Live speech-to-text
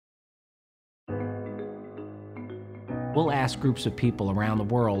We'll ask groups of people around the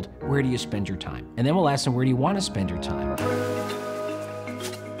world, where do you spend your time? And then we'll ask them, where do you want to spend your time?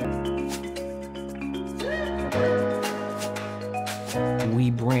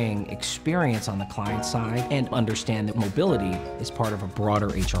 We bring experience on the client side and understand that mobility is part of a broader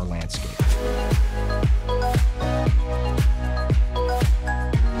HR landscape.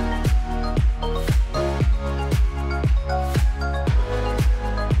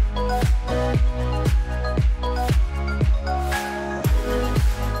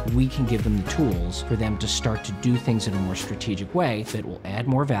 We can give them the tools for them to start to do things in a more strategic way that will add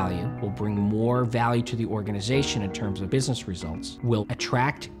more value, will bring more value to the organization in terms of business results, will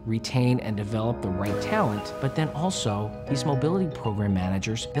attract, retain, and develop the right talent, but then also these mobility program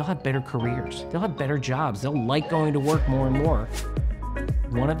managers, they'll have better careers, they'll have better jobs, they'll like going to work more and more.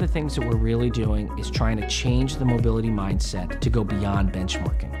 One of the things that we're really doing is trying to change the mobility mindset to go beyond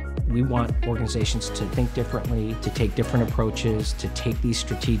benchmarking. We want organizations to think differently, to take different approaches, to take these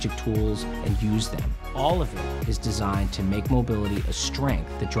strategic tools and use them. All of it is designed to make mobility a strength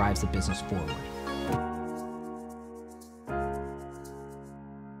that drives the business forward.